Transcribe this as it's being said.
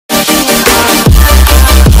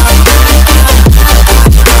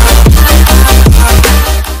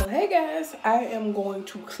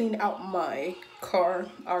to clean out my car,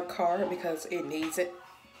 our car, because it needs it.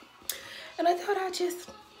 And I thought I'd just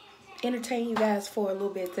entertain you guys for a little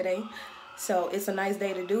bit today. So it's a nice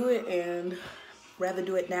day to do it, and rather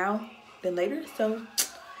do it now than later. So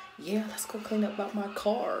yeah, let's go clean up about my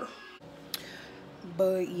car.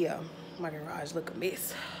 But yeah, my garage look a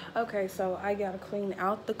mess. Okay, so I gotta clean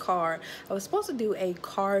out the car. I was supposed to do a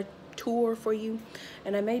car tour for you,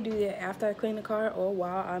 and I may do that after I clean the car or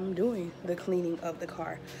while I'm doing the cleaning of the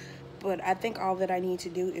car. But I think all that I need to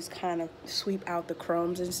do is kind of sweep out the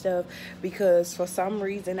crumbs and stuff, because for some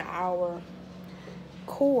reason our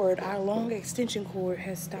cord, our long extension cord,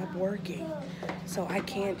 has stopped working, so I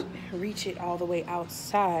can't reach it all the way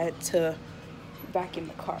outside to vacuum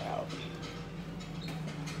the car out.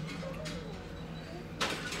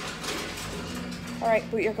 All right,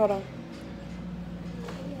 put your coat on.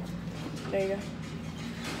 There you go.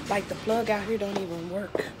 Like, the plug out here don't even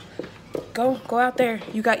work. Go out there.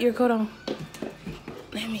 You got your coat on.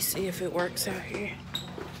 Let me see if it works out here.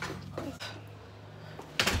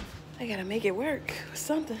 I gotta make it work with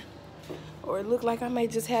something, or it look like I may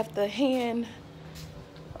just have to hand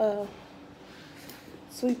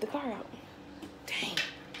sweep the car out. Dang,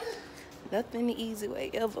 nothing the easy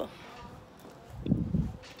way ever.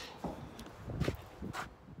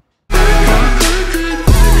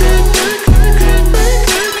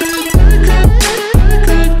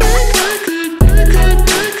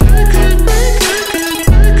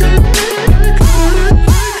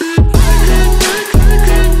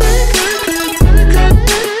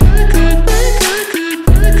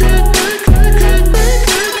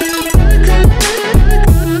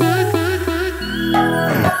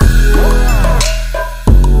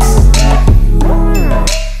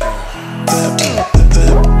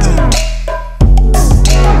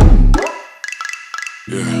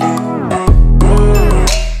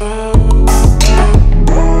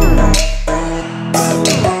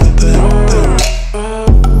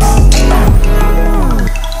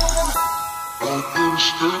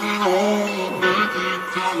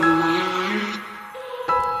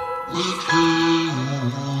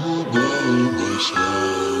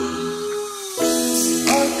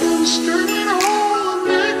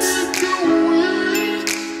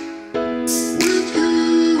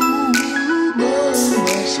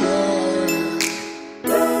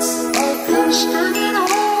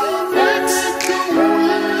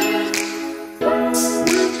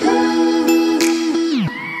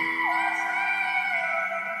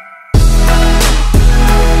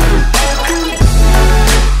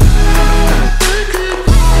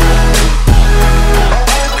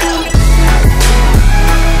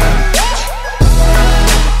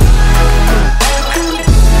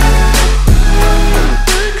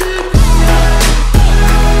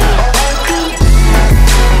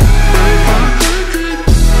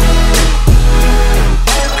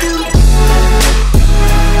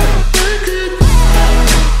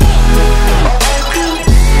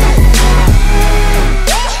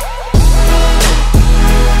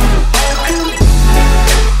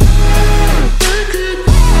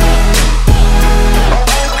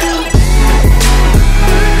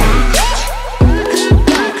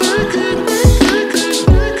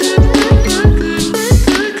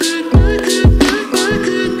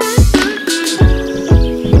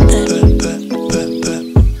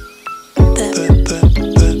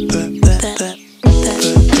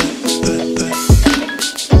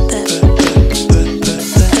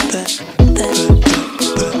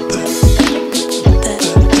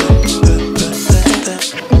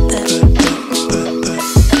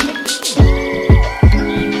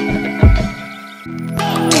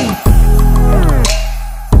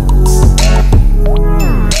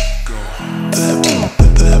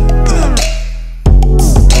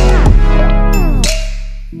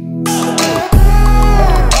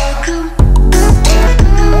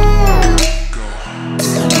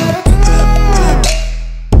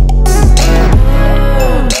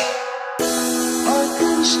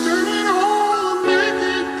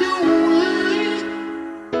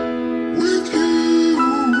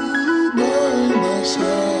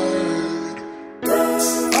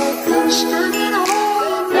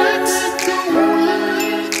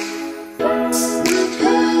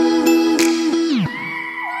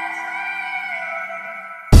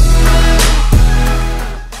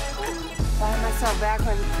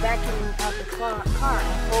 Vacuuming out the car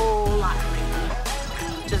a whole lot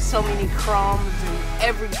lately. Just so many crumbs and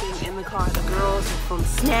everything in the car. The girls from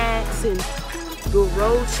snacks and the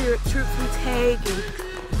road trips we take, and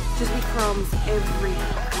just be crumbs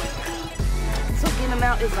everywhere. So getting them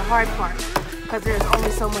out is the hard part, because there's only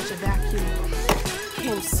so much a vacuum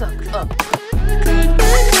can suck up.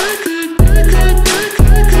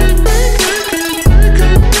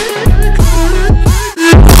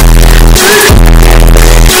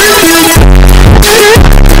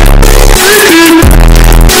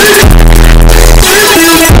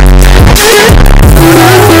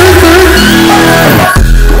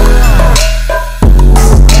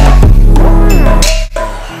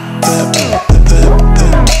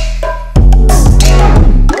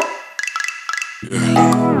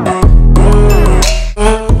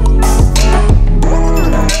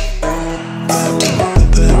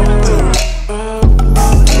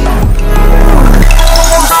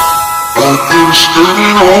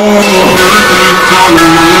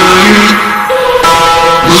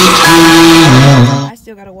 I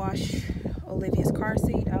still gotta wash Olivia's car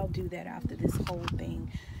seat. I'll do that after this whole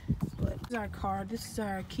thing. But this is our car. This is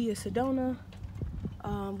our Kia Sedona.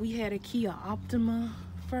 We had a Kia Optima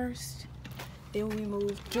first. Then we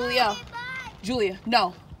moved. Julia,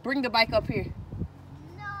 no. Bring the bike up here.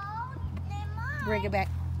 Bring it back.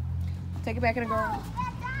 Take it back in the garage.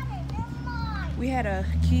 We had a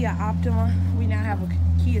Kia Optima. We now have a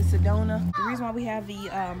Kia Sedona. The reason why we have the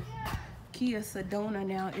Kia Sedona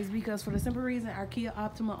now is because for the simple reason our Kia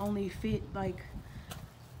Optima only fit like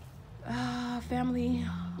family,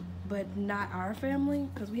 but not our family,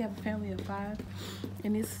 because we have a family of 5,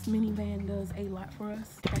 and this minivan does a lot for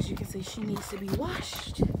us. As you can see, she needs to be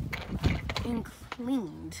washed and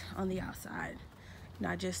cleaned on the outside,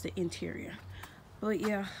 not just the interior. But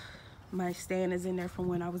yeah, my stand is in there from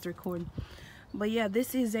when I was recording. But yeah,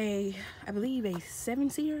 this is a, I believe, a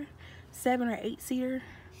 7-seater, 7 or 8-seater,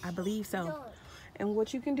 I believe so. And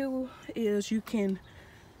what you can do is you can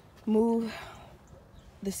move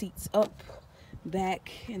the seats up,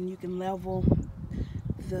 back, and you can level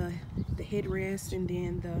the headrest and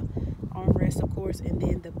then the armrest, of course, and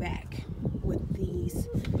then the back with these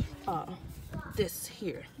this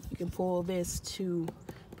here. You can pull this to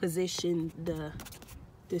position the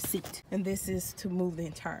seat, and this is to move the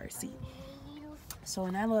entire seat. So,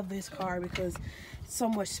 and I love this car because it's so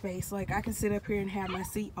much space. Like, I can sit up here and have my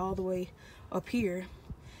seat all the way up here,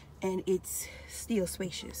 and it's still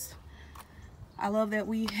spacious. I love that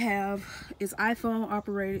we have, it's iPhone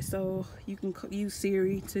operated, so you can use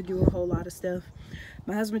Siri to do a whole lot of stuff.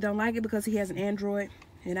 My husband don't like it because he has an Android,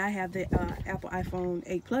 and I have the Apple iPhone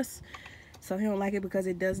 8 Plus. So he don't like it because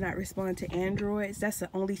it does not respond to Androids. That's the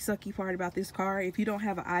only sucky part about this car. If you don't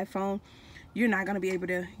have an iPhone, you're not going to be able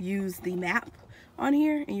to use the map on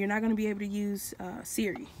here, and you're not going to be able to use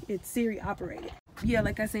Siri. It's Siri operated. Yeah,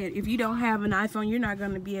 like I said, if you don't have an iPhone, you're not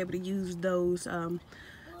going to be able to use those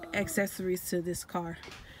accessories to this car.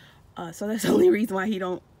 So that's the only reason why he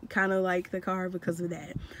don't kind of like the car, because of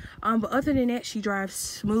that. But other than that, she drives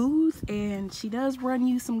smooth, and she does run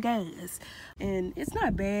you some gas, and it's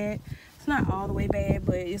not bad. It's not all the way bad,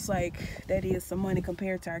 but it's like that is some money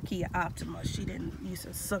compared to our Kia Optima. She didn't used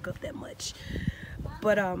to suck up that much.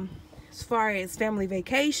 But as far as family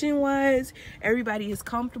vacation wise, everybody is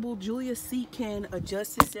comfortable. Julia's seat can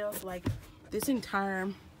adjust itself. Like, this entire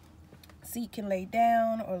seat can lay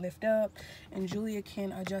down or lift up, and Julia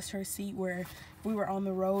can adjust her seat where if we were on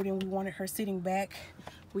the road and we wanted her sitting back,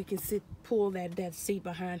 we can pull that seat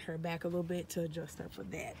behind her back a little bit to adjust her for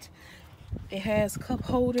that. It has cup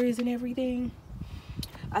holders and everything.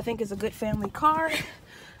 I think it's a good family car.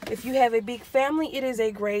 If you have a big family, it is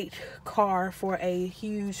a great car for a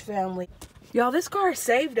huge family. Y'all, this car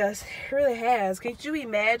saved us. It really has. Could you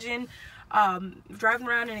imagine driving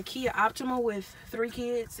around in a Kia Optima with 3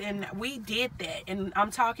 kids? And we did that. And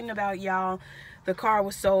I'm talking about, y'all, the car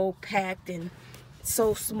was so packed and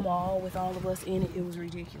so small with all of us in it. It was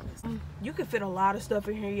ridiculous. You can fit a lot of stuff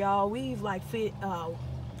in here, y'all. We've like fit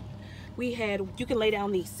you can lay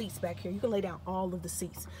down these seats back here. You can lay down all of the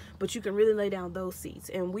seats, but you can really lay down those seats.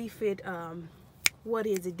 And we fit what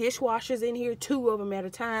is it, dishwashers in here, 2 of them at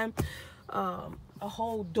a time. A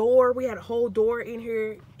whole door. We had a whole door in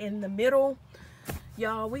here in the middle.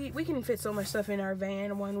 Y'all, we can fit so much stuff in our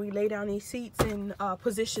van when we lay down these seats and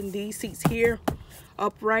position these seats here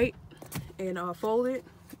upright and fold it.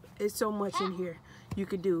 It's so much in here you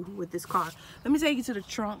could do with this car. Let me take you to the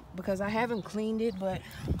trunk because I haven't cleaned it, but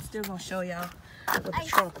I'm still gonna show y'all what the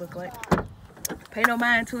trunk look like. Pay no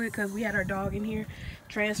mind to it because we had our dog in here,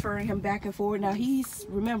 transferring him back and forth. Now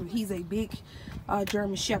remember, he's a big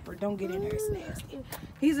German Shepherd. Don't get in there, it's nasty.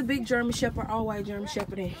 He's a big German Shepherd, all white German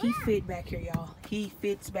Shepherd, and he fit back here, y'all. He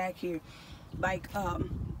fits back here. Like,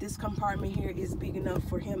 this compartment here is big enough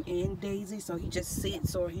for him and Daisy, so he just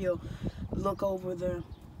sits or he'll look over the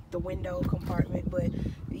window compartment. But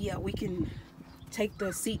yeah, we can take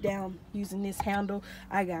the seat down using this handle,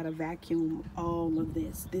 I gotta vacuum all of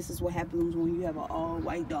this. This is what happens when you have an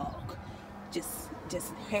all-white dog. Just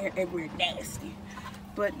hair everywhere, nasty.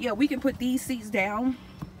 But yeah, we can put these seats down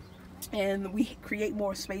and we create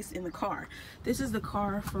more space in the car. This is the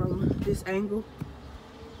car from this angle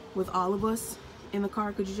with all of us in the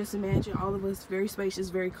car. Could you just imagine all of us? Very spacious,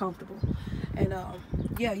 very comfortable. And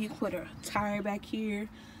yeah, you can put a tire back here.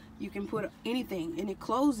 You can put anything, and it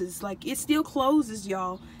closes. Like, it still closes,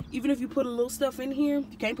 y'all. Even if you put a little stuff in here,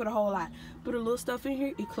 you can't put a whole lot. Put a little stuff in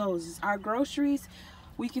here, it closes. Our groceries,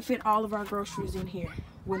 we can fit all of our groceries in here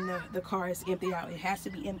when the car is empty out. It has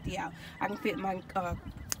to be empty out. I can fit my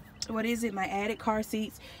what is it, my added car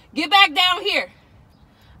seats. Get back down here.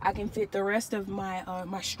 I can fit the rest of my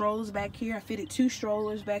my strollers back here. I fitted 2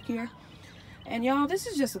 strollers back here. And y'all, this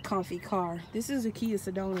is just a comfy car. This is a Kia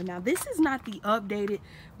Sedona. Now, this is not the updated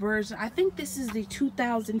version. I think this is the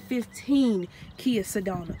 2015 Kia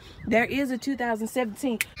Sedona. There is a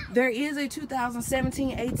 2017. There is a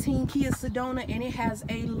 2017-18 Kia Sedona, and it has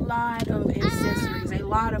a lot of accessories, a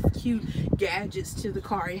lot of cute gadgets to the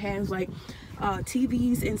car. It has like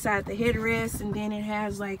TVs inside the headrest, and then it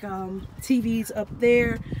has like TVs up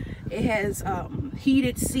there. It has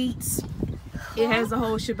heated seats. It has the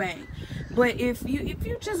whole shebang. But if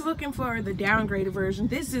you're just looking for the downgraded version,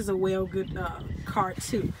 this is a good car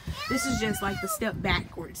too. This is just like the step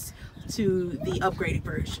backwards to the upgraded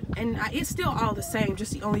version, and it's still all the same.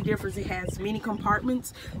 Just the only difference, it has many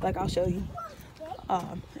compartments. Like, I'll show you.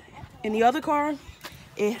 In the other car,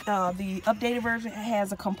 the updated version, it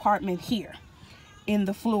has a compartment here in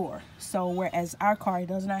the floor. So whereas our car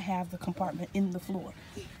does not have the compartment in the floor.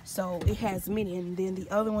 So it has many, and then the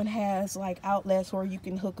other one has like outlets where you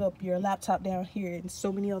can hook up your laptop down here and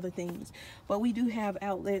so many other things. But we do have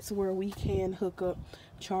outlets where we can hook up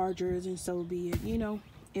chargers and so be it, you know,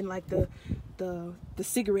 in like the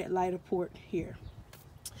cigarette lighter port here.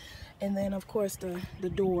 And then of course the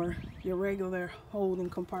door, your regular holding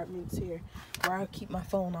compartments here, where I keep my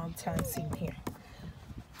phone all the time sitting here.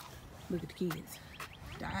 Look at the kids.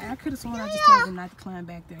 I could have sworn I just told them not to climb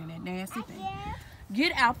back there in that nasty thing.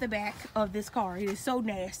 Get out the back of this car. It is so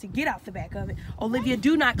nasty. Get out the back of it. Olivia,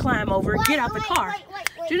 do not climb over. Get out the car.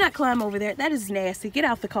 Do not climb over there. That is nasty. Get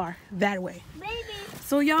out the car. That way. Baby.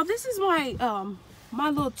 So y'all, this is my my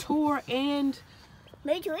little tour and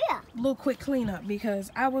little quick cleanup,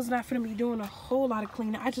 because I was not going to be doing a whole lot of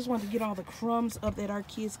cleanup. I just wanted to get all the crumbs up that our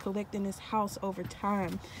kids collect in this house over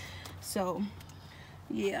time. So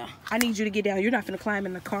yeah, I need you to get down. You're not going to climb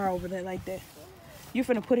in the car over there like that. You're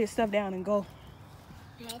going to put his stuff down and go.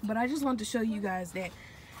 But I just wanted to show you guys that,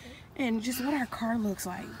 and just what our car looks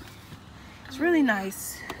like. It's really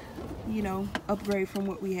nice, you know, upgrade from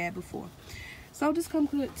what we had before. So I'll just come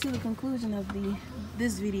to the conclusion of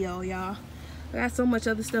this video, y'all. I got so much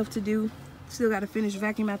other stuff to do. Still got to finish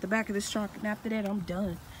vacuuming out the back of this trunk, and after that I'm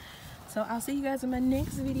done. So I'll see you guys in my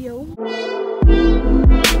next video.